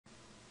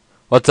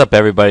What's up,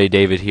 everybody?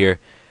 David here,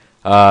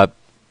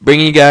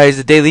 bringing you guys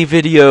a daily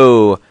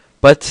video.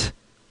 But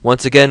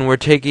once again, we're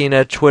taking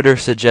a Twitter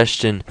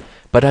suggestion,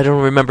 but I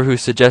don't remember who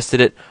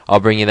suggested it. I'll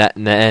bring you that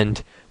in the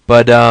end.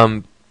 But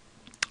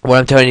what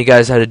I'm telling you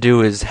guys how to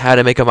do is how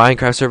to make a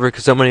Minecraft server,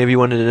 because so many of you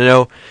wanted to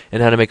know,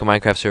 and how to make a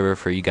Minecraft server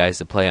for you guys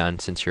to play on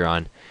since you're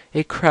on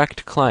a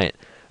cracked client.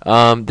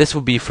 This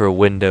will be for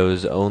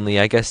Windows only.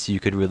 I guess you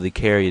could really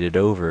carry it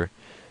over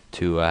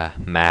to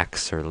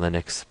Macs or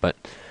Linux, but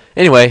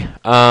anyway,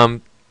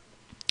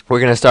 we're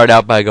going to start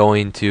out by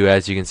going to,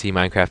 as you can see,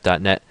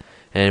 Minecraft.net,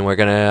 and we're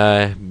going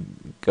to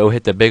go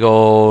hit the big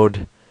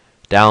old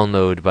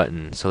download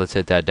button. So let's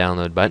hit that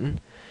download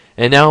button.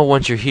 And now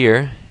once you're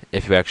here,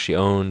 if you actually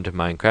owned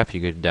Minecraft,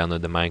 you could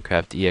download the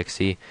Minecraft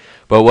exe.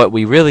 But what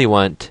we really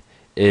want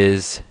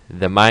is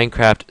the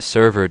Minecraft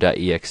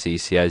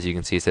server.exe. See, as you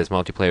can see, it says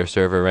multiplayer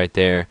server right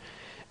there.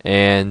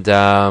 And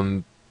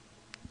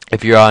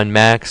if you're on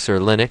Macs or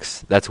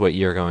Linux, that's what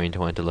you're going to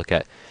want to look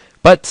at.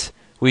 But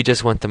we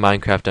just want the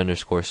Minecraft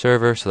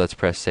 _server, so let's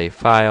press save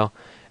file,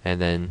 and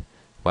then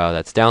while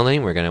that's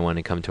downloading, we're going to want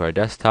to come to our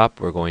desktop.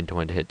 We're going to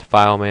want to hit the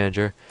file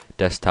manager,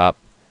 desktop.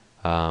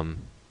 Oh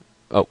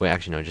wait,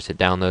 actually no, just hit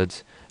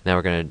downloads. Now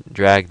we're going to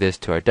drag this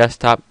to our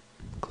desktop,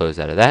 close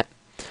out of that.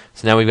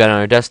 So now we've got it on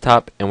our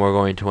desktop, and we're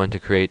going to want to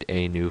create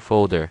a new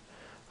folder.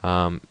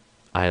 We'll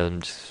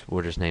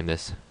just name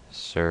this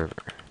server.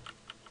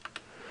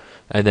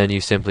 And then you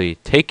simply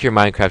take your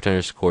Minecraft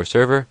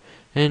 _server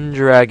and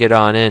drag it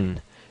on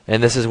in.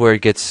 And this is where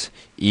it gets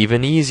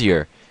even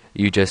easier.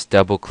 You just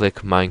double click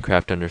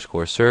Minecraft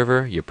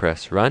 _server, you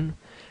press run,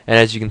 and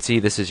as you can see,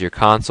 this is your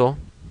console.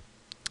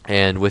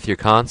 And with your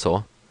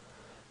console,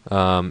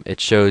 it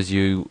shows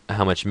you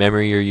how much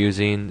memory you're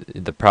using,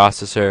 the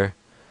processor,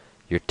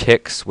 your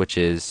ticks, which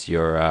is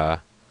your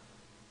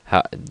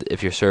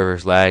if your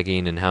server's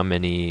lagging, and how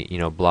many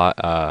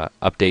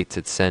updates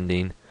it's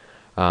sending.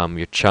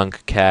 Your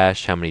chunk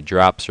cache, how many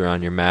drops are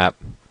on your map,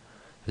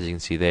 as you can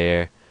see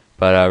there.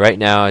 But right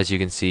now, as you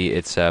can see,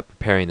 it's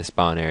preparing the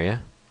spawn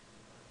area.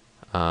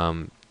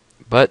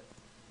 But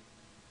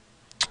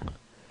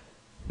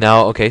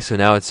now, okay, so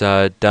now it's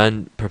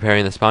done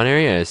preparing the spawn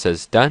area. It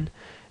says done.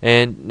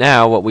 And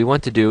now what we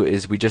want to do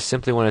is we just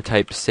simply want to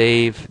type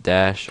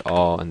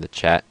save-all in the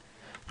chat.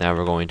 Now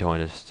we're going to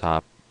want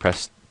to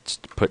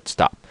put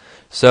stop.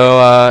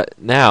 So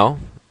now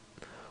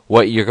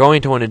what you're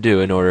going to want to do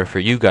in order for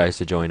you guys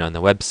to join on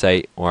the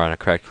website or on a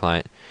correct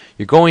client,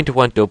 you're going to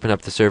want to open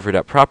up the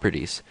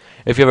server.properties.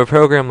 If you have a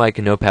program like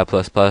Notepad++,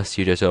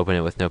 you just open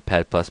it with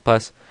Notepad++.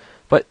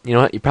 But you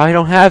know what? You probably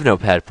don't have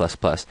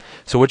Notepad++.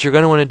 So what you're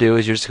going to want to do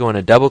is you're just going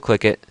to double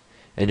click it,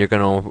 and you're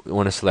going to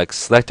want to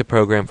select a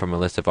program from a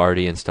list of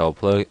already installed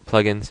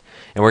plugins,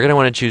 and we're going to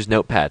want to choose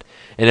Notepad.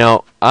 And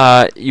now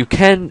you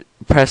can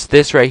press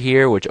this right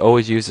here, which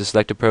always uses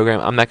select a program.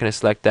 I'm not going to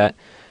select that,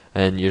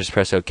 and you just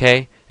press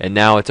OK, and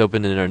now it's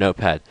open in our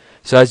Notepad.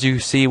 So as you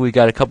see, we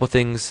got a couple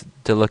things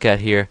to look at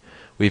here.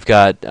 We've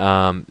got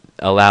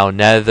allow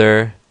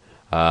nether,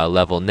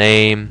 level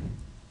name,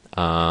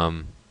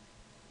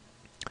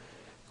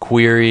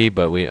 query,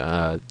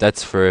 but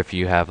that's for if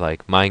you have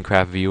like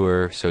Minecraft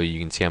viewer, so you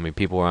can see how many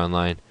people are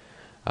online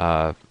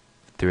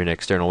through an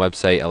external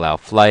website. Allow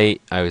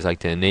flight, I always like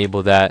to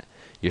enable that.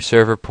 Your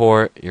server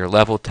port, your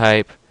level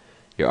type,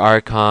 your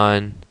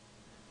archon,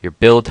 your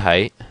build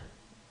height,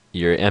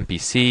 your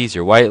NPCs,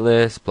 your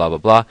whitelist, blah blah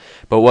blah.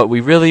 But what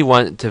we really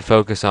want to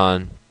focus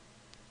on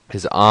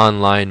is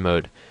online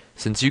mode.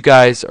 Since you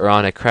guys are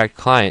on a cracked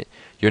client,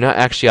 you're not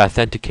actually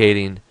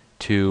authenticating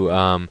to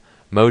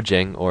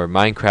Mojang or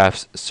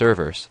Minecraft's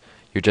servers.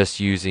 You're just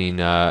using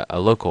a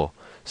local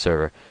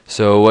server.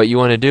 So what you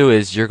want to do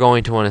is you're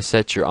going to want to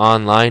set your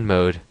online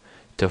mode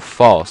to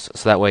false,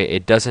 so that way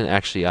it doesn't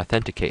actually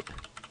authenticate.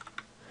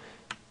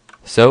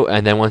 So,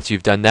 and then once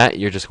you've done that,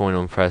 you're just going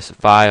to press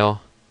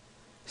file,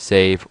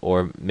 save,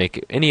 or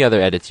make any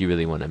other edits you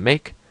really want to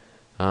make.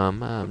 I'm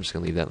just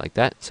going to leave that like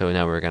that. So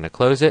now we're going to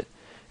close it,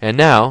 and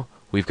now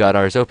we've got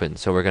ours open.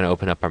 So we're going to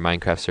open up our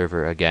Minecraft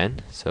server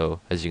again. So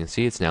as you can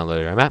see, it's now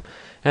loaded our map.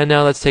 And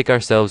now let's take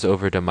ourselves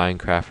over to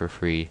Minecraft for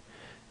free.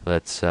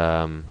 Let's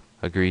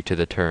agree to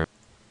the terms.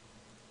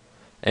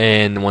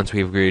 And once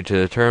we've agreed to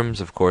the terms,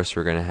 of course,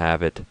 we're going to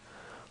have it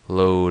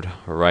load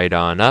right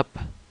on up.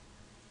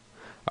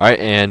 Alright,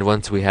 and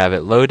once we have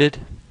it loaded,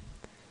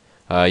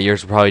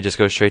 yours will probably just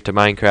go straight to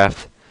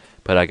Minecraft.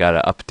 But I got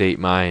to update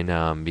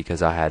mine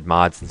because I had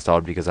mods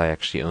installed because I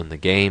actually own the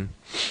game.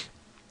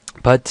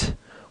 But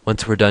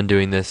once we're done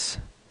doing this,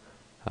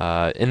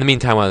 in the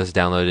meantime while this is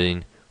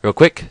downloading, real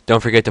quick,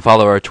 don't forget to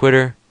follow our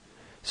Twitter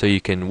so you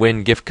can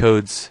win gift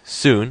codes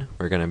soon.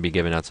 We're going to be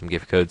giving out some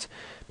gift codes.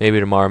 Maybe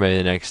tomorrow, maybe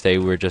the next day.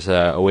 We're just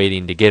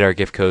awaiting to get our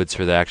gift codes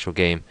for the actual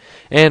game.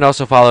 And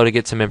also follow to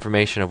get some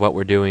information of what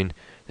we're doing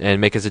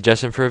and make a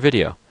suggestion for a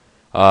video.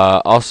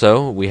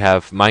 Also, we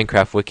have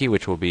Minecraft Wiki,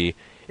 which will be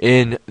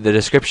in the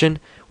description,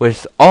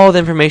 with all the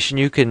information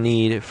you can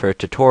need for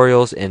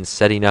tutorials and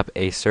setting up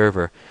a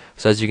server.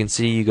 So as you can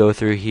see, you go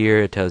through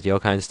here, it tells you all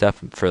kinds of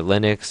stuff for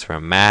Linux, for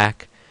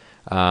Mac,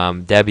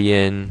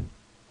 Debian,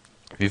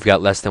 you've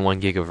got less than 1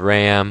 gig of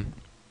RAM.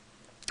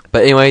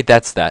 But anyway,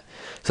 that's that.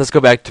 So let's go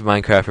back to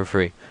Minecraft for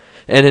free.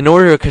 And in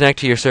order to connect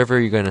to your server,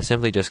 you're going to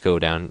simply just go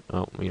down.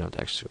 Oh, we don't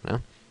actually go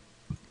down.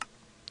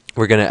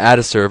 We're going to add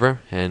a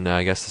server, and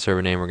I guess the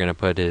server name we're going to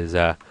put is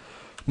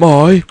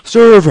my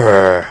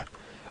server.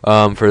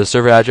 For the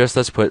server address,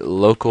 let's put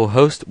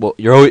localhost. Well,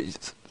 you're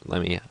always,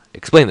 let me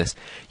explain this.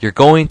 You're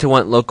going to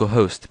want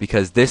localhost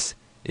because this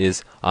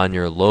is on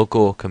your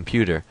local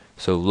computer.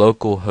 So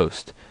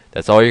localhost.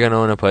 That's all you're going to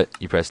want to put.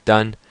 You press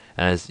done.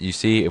 As you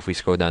see, if we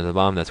scroll down to the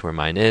bottom, that's where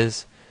mine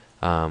is.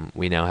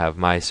 We now have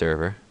my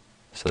server.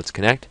 So let's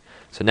connect.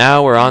 So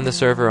now we're on the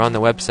server on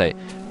the website.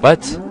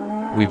 But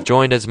we've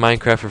joined as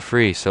Minecraft for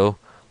free. So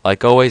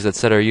like always, let's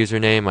set our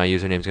username. My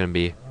username is going to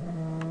be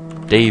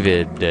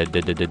David. No,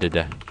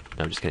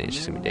 I'm just kidding. It's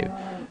just going to be David.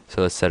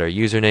 So let's set our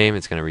username.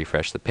 It's going to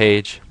refresh the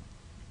page.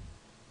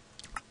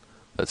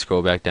 Let's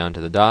scroll back down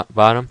to the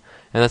bottom.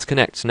 And let's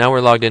connect. So now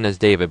we're logged in as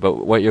David.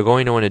 But what you're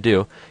going to want to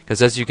do,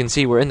 because as you can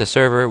see, we're in the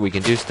server. We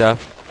can do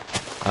stuff.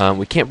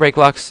 We can't break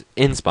blocks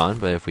in spawn,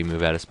 but if we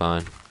move out of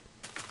spawn,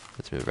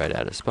 let's move right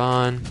out of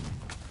spawn.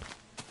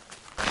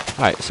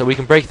 Alright, so we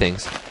can break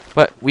things,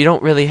 but we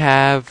don't really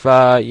have,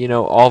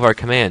 all of our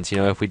commands.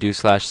 If we do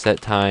 /set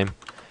time,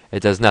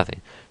 it does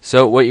nothing.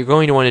 So what you're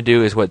going to want to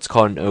do is what's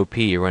called an OP.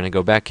 You're going to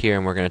go back here,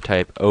 and we're going to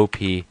type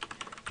OP,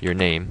 your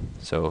name.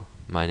 So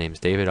my name's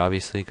David,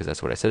 obviously, because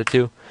that's what I set it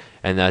to.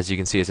 And as you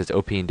can see, it says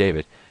OP and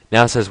David.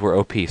 Now it says we're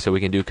OP, so we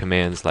can do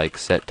commands like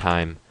set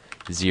time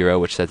 0,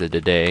 which sets it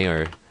to day,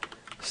 or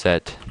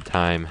set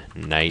time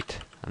night.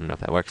 I don't know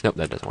if that works. Nope,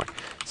 that doesn't work.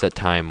 Set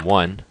time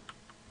 1,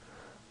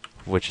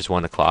 which is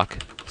 1 o'clock.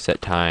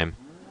 Set time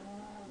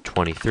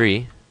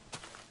 23.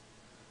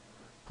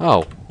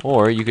 Oh,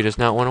 or you could just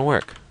not want to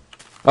work.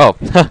 Oh,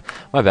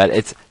 my bad.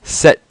 It's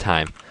set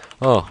time.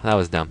 Oh, that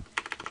was dumb.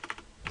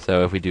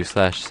 So if we do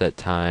 /set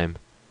time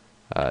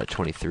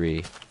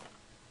 23.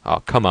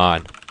 Oh, come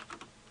on.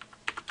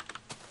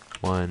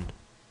 1.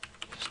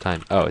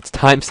 Time. Oh, it's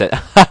time set.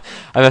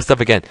 I messed up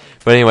again.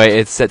 But anyway,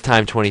 it's set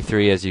time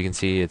 23. As you can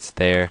see, it's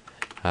there.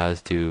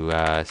 Let's do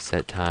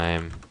set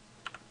time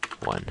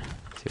 1.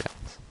 Let's see what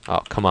happens.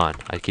 Oh, come on.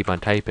 I keep on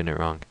typing it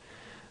wrong.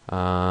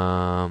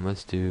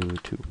 Let's do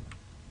 2.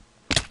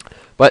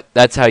 But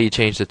that's how you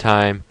change the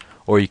time.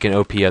 Or you can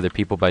OP other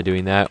people by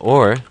doing that.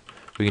 Or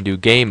we can do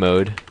game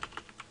mode.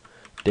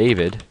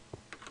 David.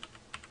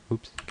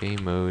 Oops.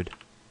 Game mode.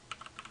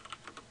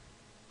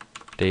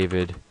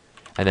 David.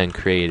 And then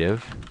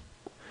creative.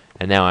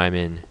 And now I'm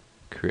in.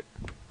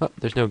 Oh,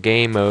 there's no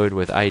game mode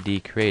with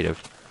ID creative.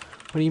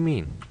 What do you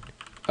mean?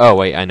 Oh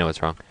wait, I know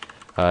what's wrong.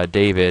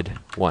 David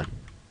 1.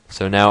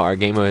 So now our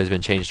game mode has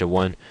been changed to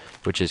 1,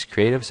 which is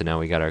creative. So now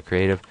we got our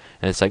creative,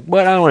 and it's like,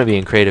 but I don't want to be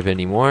in creative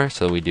anymore.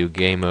 So we do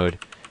game mode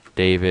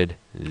David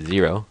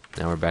 0.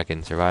 Now we're back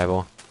in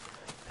survival.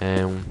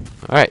 And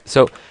all right,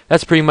 so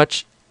that's pretty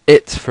much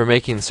it for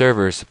making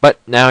servers. But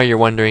now you're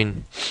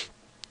wondering.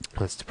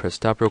 Let's press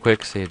stop real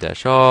quick. Save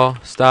dash all.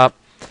 Stop.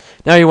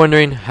 Now you're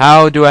wondering,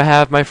 how do I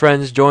have my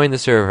friends join the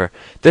server?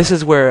 This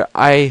is where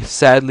I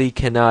sadly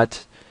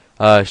cannot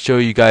show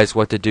you guys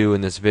what to do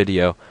in this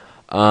video.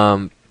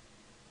 And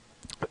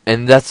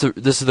this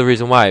is the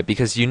reason why.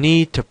 Because you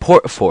need to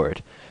port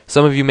forward.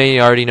 Some of you may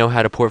already know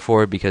how to port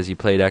forward because you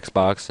played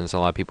Xbox, and so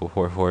a lot of people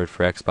port forward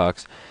for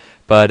Xbox.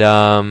 But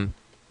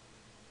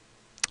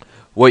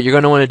what you're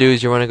going to want to do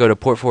is you want to go to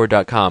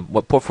portforward.com.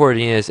 What port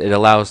forwarding is, it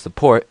allows the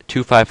port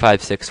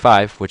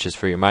 25565, which is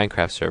for your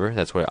Minecraft server.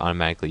 That's what it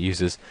automatically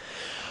uses.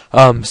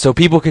 So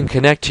people can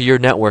connect to your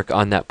network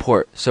on that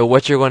port. So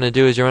what you're going to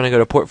do is you're going to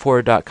go to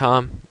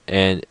portforward.com,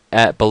 and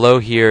below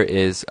here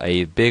is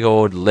a big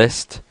old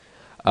list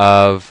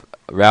of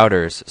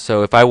routers.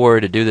 So if I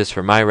were to do this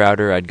for my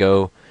router, I'd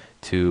go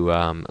to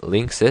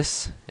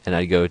Linksys, and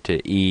I'd go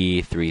to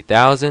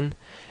E3000.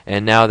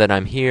 And now that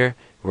I'm here,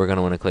 we're going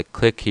to want to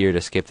click here to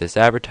skip this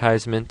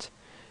advertisement,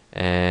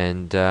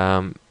 and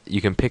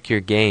you can pick your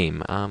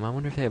game. I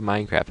wonder if they have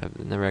Minecraft. I've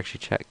never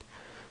actually checked.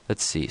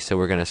 Let's see. So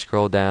we're going to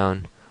scroll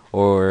down,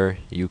 or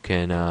you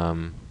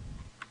can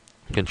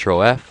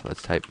Control F.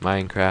 Let's type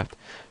Minecraft.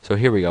 So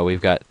here we go.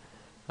 We've got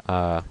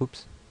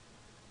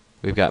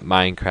we've got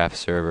Minecraft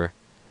server.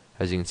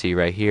 As you can see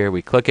right here,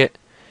 we click it,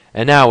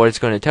 and now what it's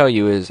going to tell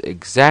you is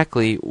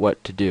exactly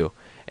what to do.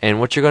 And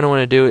what you're going to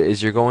want to do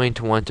is you're going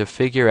to want to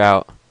figure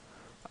out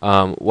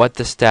what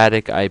the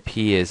static IP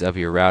is of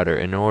your router.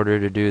 In order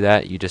to do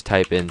that, you just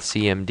type in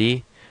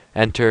cmd,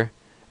 enter,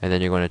 and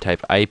then you're going to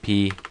type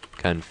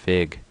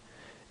ipconfig.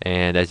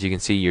 And as you can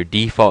see, your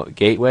default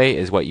gateway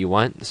is what you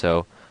want.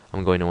 So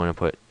I'm going to want to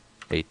put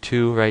a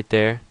 2 right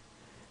there,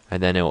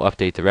 and then it will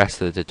update the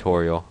rest of the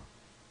tutorial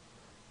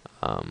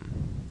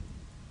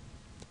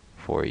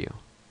for you.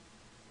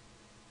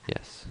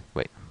 Yes.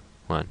 Wait.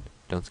 Hold on.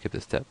 Don't skip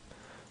this step.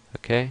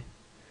 Okay.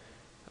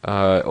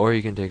 Or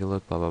you can take a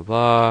look. Blah blah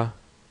blah.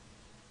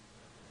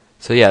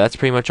 So yeah, that's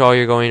pretty much all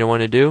you're going to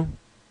want to do.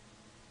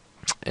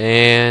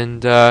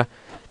 And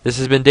this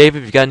has been David.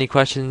 If you've got any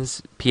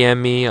questions,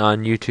 PM me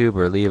on YouTube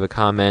or leave a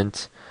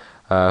comment.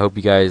 I hope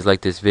you guys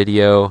like this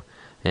video,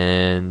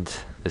 and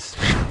This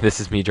this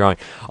is me drawing.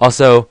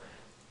 Also,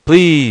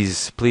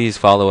 please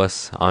follow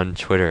us on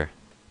Twitter.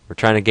 We're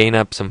trying to gain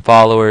up some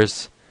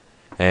followers,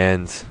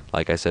 and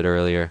like I said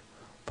earlier,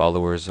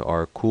 followers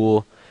are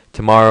cool.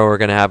 Tomorrow we're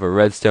gonna have a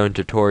redstone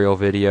tutorial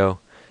video,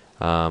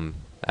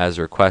 as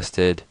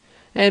requested,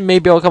 and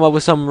maybe I'll come up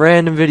with some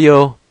random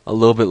video a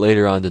little bit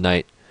later on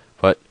tonight.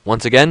 But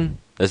once again,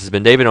 this has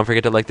been David. Don't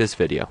forget to like this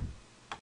video.